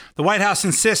it. The White House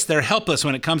insists they're helpless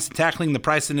when it comes to tackling the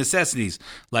price of necessities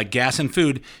like gas and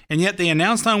food, and yet they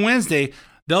announced on Wednesday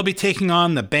they'll be taking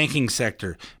on the banking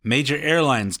sector, major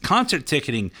airlines, concert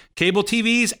ticketing, cable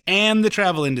TVs, and the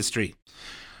travel industry.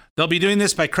 They'll be doing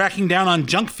this by cracking down on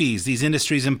junk fees these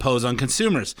industries impose on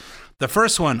consumers. The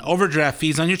first one, overdraft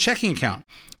fees on your checking account.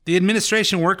 The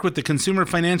administration worked with the Consumer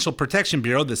Financial Protection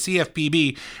Bureau, the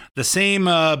CFPB, the same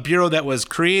bureau that was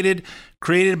created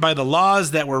by the laws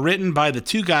that were written by the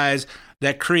two guys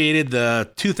that created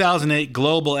the 2008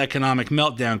 global economic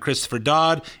meltdown, Christopher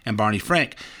Dodd and Barney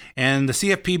Frank. And the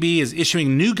CFPB is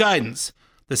issuing new guidance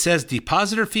that says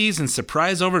depositor fees and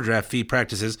surprise overdraft fee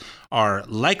practices are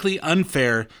likely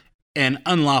unfair and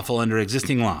unlawful under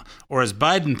existing law. Or as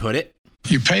Biden put it,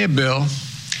 you pay a bill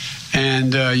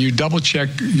and you double check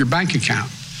your bank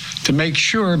account to make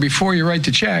sure before you write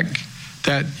the check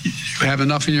that you have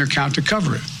enough in your account to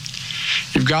cover it.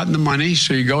 You've gotten the money,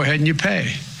 so you go ahead and you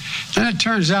pay. Then it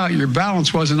turns out your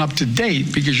balance wasn't up to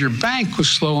date because your bank was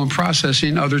slow in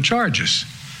processing other charges.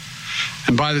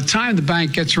 And by the time the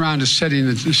bank gets around to settling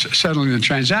the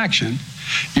transaction,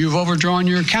 you've overdrawn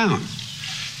your account.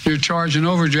 You're charged an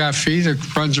overdraft fee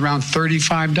that runs around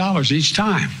 $35 each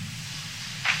time.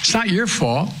 It's not your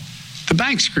fault. The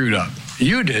bank screwed up.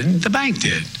 You didn't. The bank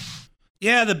did.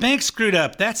 Yeah, the bank screwed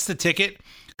up. That's the ticket,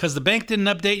 because the bank didn't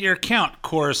update your account. Of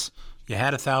course, you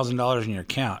had $1,000 in your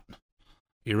account.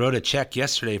 You wrote a check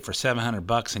yesterday for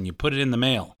 $700 and you put it in the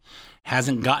mail.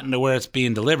 Hasn't gotten to where it's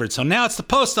being delivered. So now it's the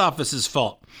post office's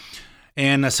fault.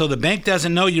 And so the bank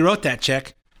doesn't know you wrote that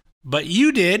check, but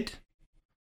you did.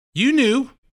 You knew.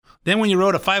 Then when you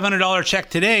wrote a $500 check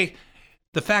today,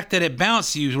 the fact that it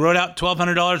bounced, you wrote out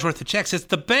 $1,200 worth of checks, it's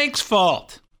the bank's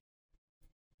fault.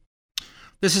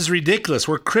 This is ridiculous.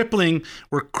 We're crippling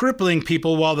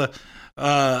people while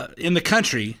in the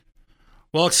country,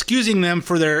 while excusing them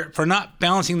for not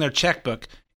balancing their checkbook.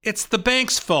 It's the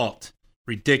bank's fault.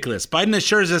 Ridiculous. Biden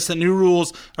assures us that new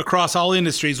rules across all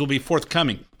industries will be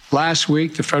forthcoming. Last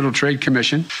week, the Federal Trade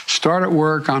Commission started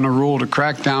work on a rule to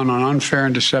crack down on unfair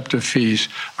and deceptive fees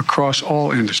across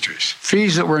all industries.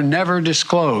 Fees that were never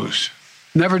disclosed.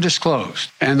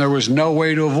 And there was no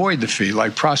way to avoid the fee,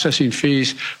 like processing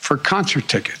fees for concert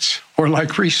tickets or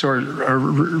like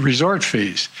resort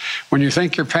fees. When you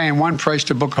think you're paying one price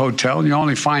to book a hotel, you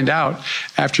only find out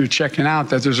after you're checking out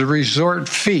that there's a resort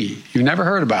fee you never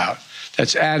heard about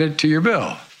that's added to your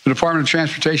bill. The Department of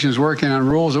Transportation is working on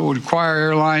rules that would require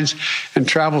airlines and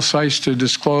travel sites to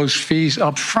disclose fees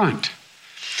up front.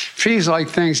 Fees like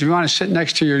things if you want to sit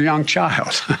next to your young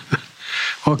child.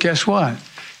 Well, guess what?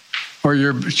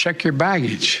 Or check your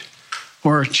baggage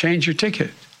or change your ticket.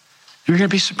 You're going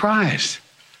to be surprised.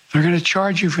 They're going to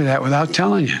charge you for that without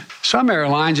telling you. Some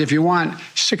airlines, if you want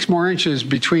 6 more inches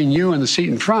between you and the seat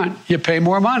in front, you pay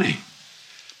more money.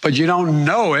 But you don't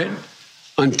know it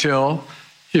until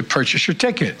you purchase your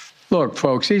ticket. Look,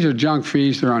 folks, these are junk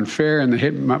fees. They're unfair, and they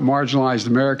hit marginalized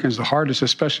Americans the hardest,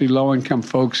 especially low-income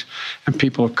folks and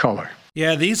people of color.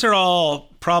 Yeah, these are all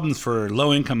problems for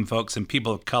low-income folks and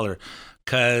people of color.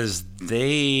 because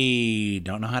they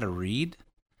don't know how to read.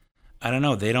 I don't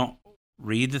know. They don't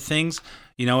read the things.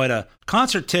 You know, at a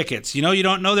concert tickets, you know, you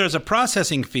don't know there's a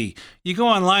processing fee. You go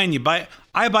online,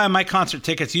 I buy my concert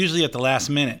tickets usually at the last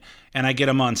minute, and I get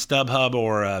them on StubHub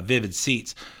or Vivid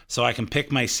Seats, so I can pick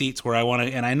my seats where I want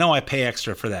to, and I know I pay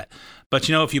extra for that. But,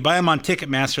 you know, if you buy them on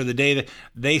Ticketmaster the day that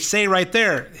they say right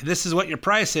there, this is what your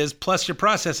price is plus your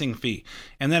processing fee.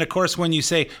 And then, of course, when you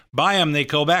say buy them, they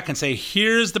go back and say,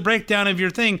 here's the breakdown of your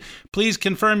thing. Please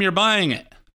confirm you're buying it.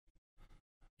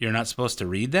 You're not supposed to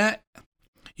read that?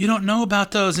 You don't know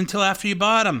about those until after you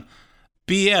bought them.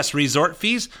 BS. Resort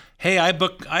fees? Hey, I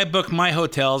book my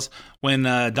hotels when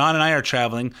Don and I are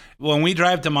traveling. When we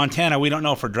drive to Montana, we don't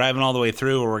know if we're driving all the way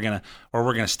through or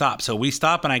we're gonna stop. So we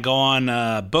stop, and I go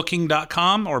on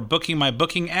Booking.com or my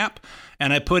booking app,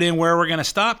 and I put in where we're gonna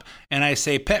stop, and I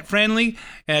say pet friendly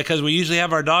because we usually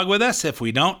have our dog with us. If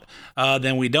we don't,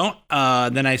 then we don't.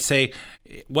 Then I say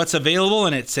what's available,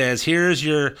 and it says here's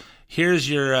your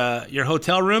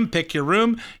hotel room, pick your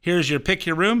room. Here's your pick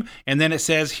your room. And then it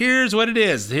says, here's what it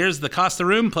is. Here's the cost of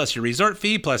the room plus your resort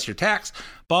fee plus your tax,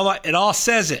 blah, blah. It all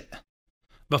says it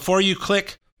before you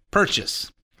click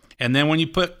purchase. And then when you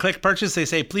click purchase, they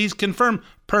say, please confirm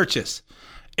purchase.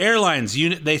 Airlines,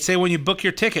 they say when you book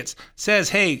your tickets,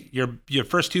 says, hey, your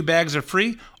first 2 bags are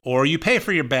free or you pay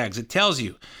for your bags. It tells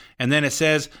you. And then it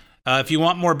says, if you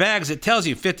want more bags, it tells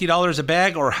you $50 a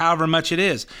bag or however much it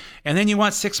is. And then you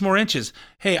want 6 more inches.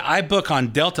 Hey, I book on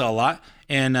Delta a lot,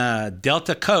 and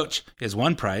Delta Coach is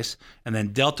one price. And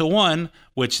then Delta One,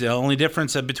 which the only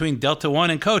difference between Delta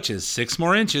One and Coach is 6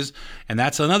 more inches, and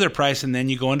that's another price. And then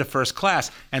you go into first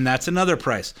class, and that's another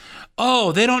price.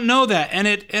 Oh, they don't know that, and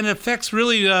it affects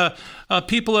really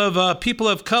people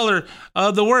of color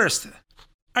the worst.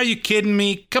 Are you kidding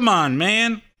me? Come on,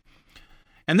 man.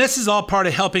 And this is all part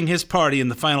of helping his party in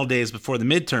the final days before the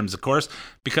midterms, of course,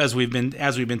 because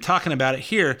as we've been talking about it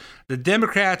here, the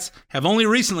Democrats have only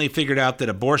recently figured out that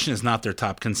abortion is not their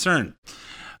top concern.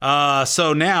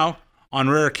 So now, on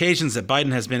rare occasions that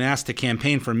Biden has been asked to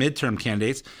campaign for midterm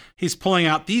candidates, he's pulling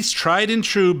out these tried and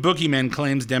true boogeyman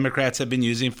claims Democrats have been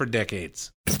using for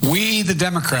decades. We, the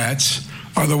Democrats,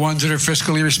 are the ones that are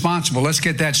fiscally responsible. Let's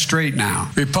get that straight now.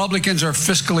 Republicans are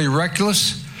fiscally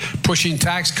reckless, pushing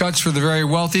tax cuts for the very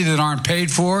wealthy that aren't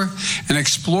paid for, and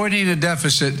exploiting a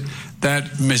deficit that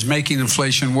is making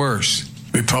inflation worse.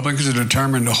 Republicans are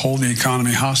determined to hold the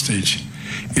economy hostage,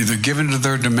 either given to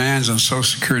their demands on Social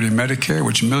Security and Medicare,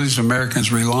 which millions of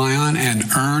Americans rely on and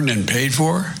earned and paid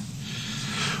for,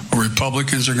 or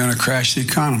Republicans are going to crash the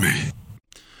economy.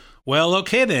 Well,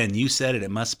 okay then, you said it.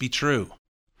 It must be true.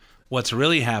 What's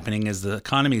really happening is the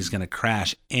economy is going to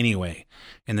crash anyway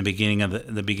in the beginning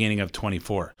of the beginning of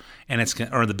 24, and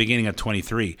or the beginning of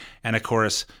 23. And of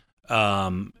course,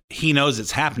 he knows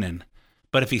it's happening.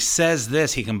 But if he says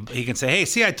this, he can say, "Hey,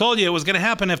 see, I told you it was going to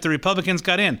happen if the Republicans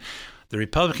got in. The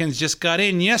Republicans just got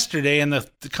in yesterday, and the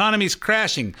economy's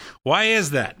crashing. Why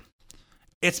is that?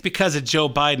 It's because of Joe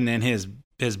Biden and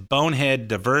his bonehead,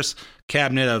 diverse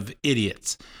cabinet of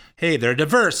idiots. Hey, they're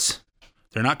diverse.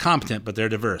 They're not competent, but they're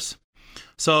diverse."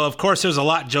 So, of course, there's a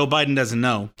lot Joe Biden doesn't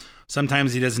know.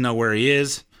 Sometimes he doesn't know where he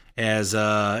is,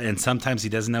 and sometimes he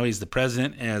doesn't know he's the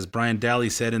president, as Brian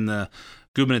Daly said in the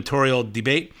gubernatorial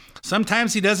debate.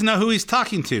 Sometimes he doesn't know who he's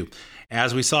talking to.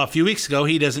 As we saw a few weeks ago,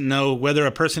 he doesn't know whether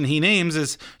a person he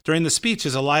names during the speech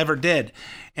is alive or dead.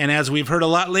 And as we've heard a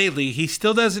lot lately, he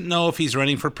still doesn't know if he's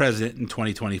running for president in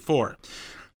 2024.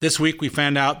 This week, we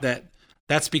found out that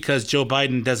that's because Joe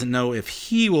Biden doesn't know if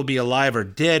he will be alive or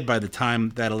dead by the time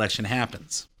that election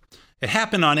happens. It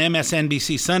happened on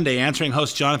MSNBC Sunday, answering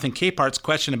host Jonathan Capehart's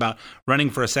question about running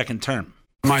for a second term.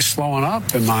 Am I slowing up?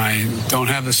 Am I don't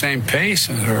have the same pace?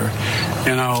 Or,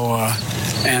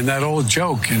 and that old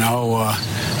joke,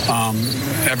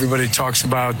 everybody talks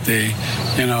about the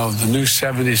new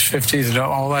 70s, 50s, and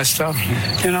all that stuff.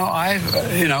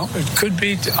 It could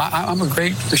be, I'm a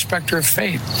great respecter of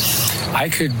fate. I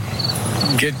could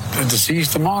get a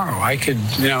disease tomorrow. I could,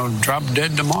 drop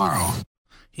dead tomorrow.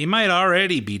 He might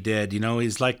already be dead.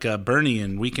 He's like Bernie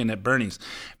in Weekend at Bernie's.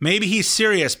 Maybe he's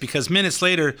serious because minutes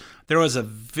later, there was a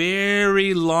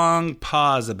very long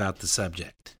pause about the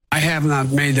subject. I have not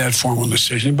made that formal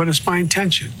decision, but it's my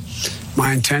intention.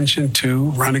 My intention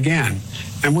to run again.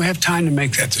 And we have time to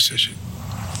make that decision.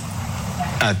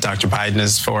 Dr. Biden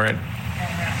is for it.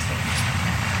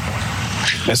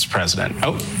 Mr. President.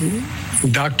 Oh.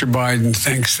 Dr. Biden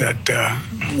thinks that,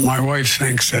 my wife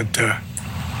thinks that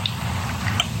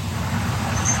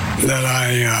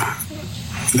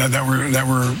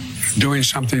we're doing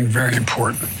something very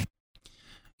important.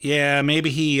 Yeah,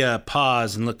 maybe he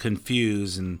paused and looked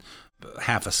confused, and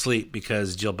half asleep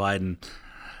because Jill Biden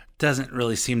doesn't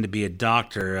really seem to be a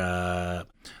doctor,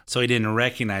 so he didn't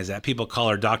recognize that. People call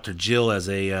her Dr. Jill as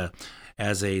a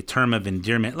term of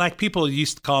endearment, like people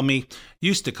used to call me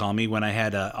when I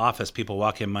had office. People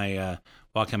walk in my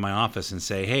office and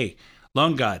say, "Hey,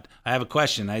 Lone God, I have a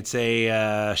question." I'd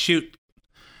say, "Shoot,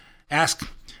 ask."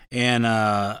 And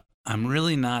I'm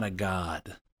really not a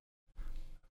god.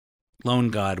 Lone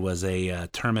God was a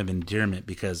term of endearment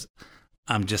because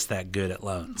I'm just that good at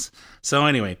loans. So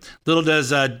anyway, little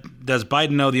does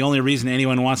Biden know the only reason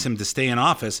anyone wants him to stay in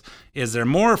office is they're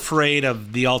more afraid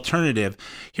of the alternative.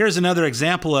 Here's another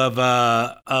example of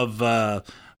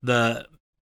the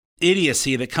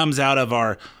idiocy that comes out of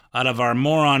our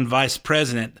moron vice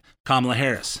president, Kamala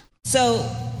Harris. So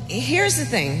here's the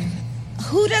thing.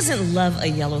 Who doesn't love a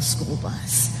yellow school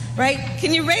bus, right?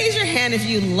 Can you raise your hand if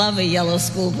you love a yellow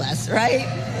school bus, right?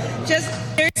 Just,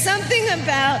 there's something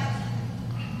about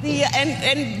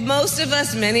and most of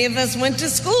us, many of us went to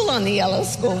school on the yellow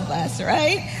school bus,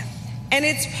 right? And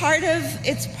it's part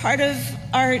of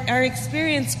our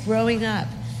experience growing up.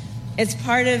 It's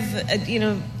part of,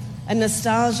 a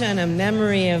nostalgia and a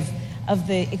memory of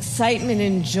the excitement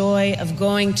and joy of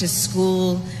going to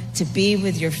school, to be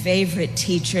with your favorite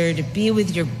teacher, to be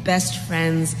with your best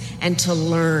friends, and to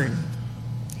learn.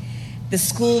 The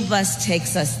school bus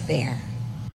takes us there.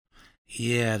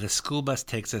 Yeah, the school bus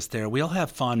takes us there. We all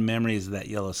have fond memories of that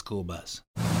yellow school bus.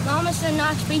 Mama said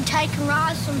not to be taking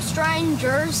rides from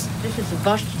strangers. This is a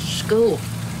bus to school.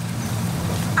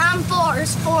 I'm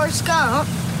Forrest Gump.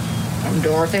 I'm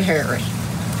Dorothy Harris.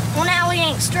 Well, now we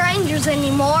ain't strangers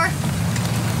anymore.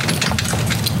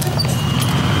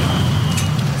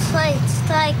 It's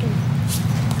taken.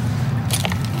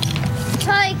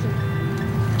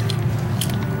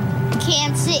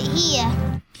 Can't sit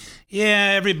here.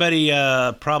 Yeah, everybody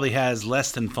probably has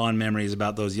less than fond memories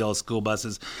about those yellow school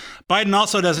buses. Biden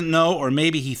also doesn't know, or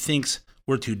maybe he thinks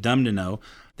we're too dumb to know,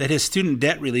 that his student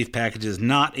debt relief package is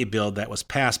not a bill that was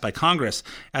passed by Congress.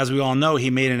 As we all know, he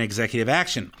made an executive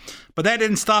action. But that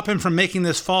didn't stop him from making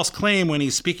this false claim when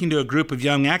he's speaking to a group of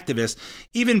young activists,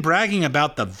 even bragging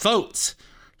about the votes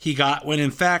he got when,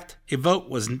 in fact, a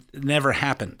vote never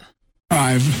happened.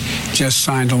 I've just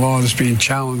signed a law that's being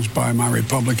challenged by my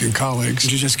Republican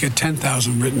colleagues. You just get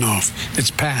 10,000 written off. It's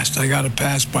passed. I got it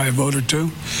passed by a vote or two,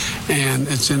 and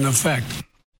it's in effect.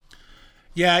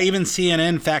 Yeah, even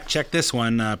CNN fact-checked this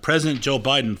one. President Joe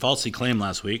Biden falsely claimed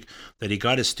last week that he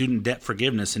got his student debt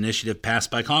forgiveness initiative passed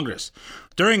by Congress.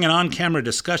 During an on-camera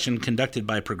discussion conducted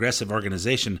by a progressive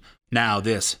organization, Now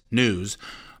This News,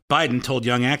 Biden told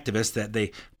young activists that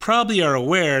they probably are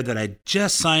aware that I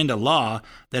just signed a law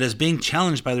that is being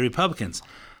challenged by the Republicans.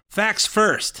 Facts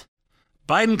first.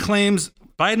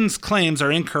 Biden's claims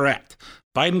are incorrect.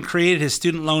 Biden created his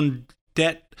student loan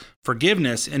debt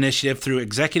forgiveness initiative through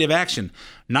executive action,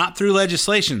 not through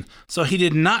legislation. So he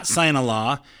did not sign a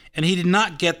law, and he did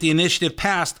not get the initiative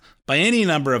passed by any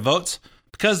number of votes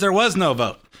because there was no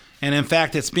vote. And in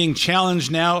fact, it's being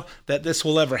challenged now that this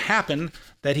will ever happen,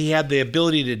 that he had the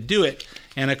ability to do it.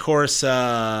 And of course,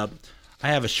 I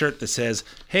have a shirt that says,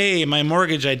 "Hey, my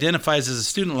mortgage identifies as a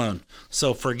student loan,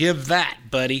 so forgive that,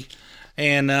 buddy."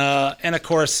 And of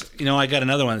course, I got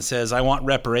another one that says, "I want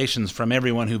reparations from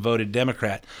everyone who voted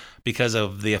Democrat because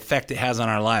of the effect it has on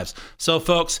our lives." So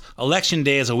folks, Election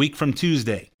Day is a week from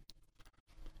Tuesday.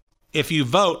 If you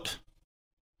haven't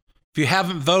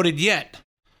voted yet,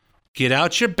 get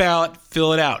out your ballot,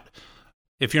 fill it out.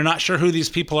 If you're not sure who these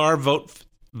people are, vote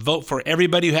for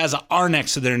everybody who has an R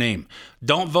next to their name.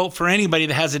 Don't vote for anybody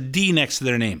that has a D next to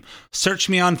their name. Search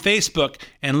me on Facebook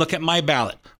and look at my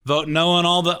ballot. Vote no on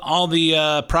all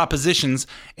the propositions,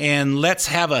 and let's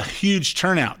have a huge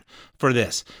turnout for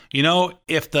this.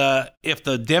 If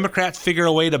the Democrats figure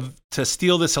a way to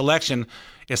steal this election,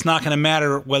 it's not going to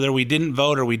matter whether we didn't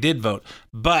vote or we did vote.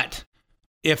 But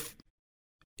if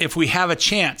we have a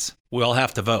chance, we'll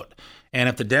have to vote. And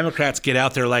if the Democrats get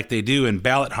out there like they do in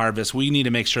ballot harvest, we need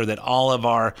to make sure that all of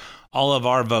our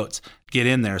votes get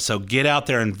in there. So get out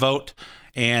there and vote.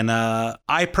 And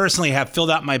I personally have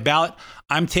filled out my ballot.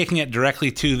 I'm taking it directly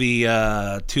to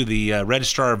the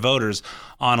registrar of voters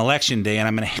on Election Day, and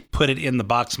I'm going to put it in the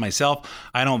box myself.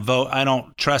 I don't vote. I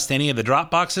don't trust any of the drop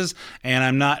boxes,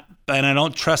 and I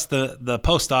don't trust the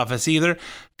post office either,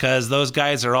 because those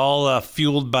guys are all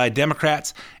fueled by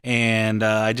Democrats, and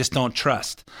I just don't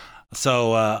trust.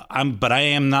 So I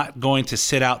am not going to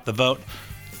sit out the vote.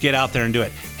 Get out there and do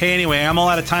it. Hey, anyway, I'm all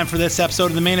out of time for this episode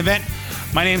of The Main Event.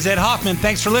 My name's Ed Hoffman.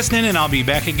 Thanks for listening, and I'll be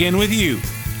back again with you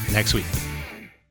next week.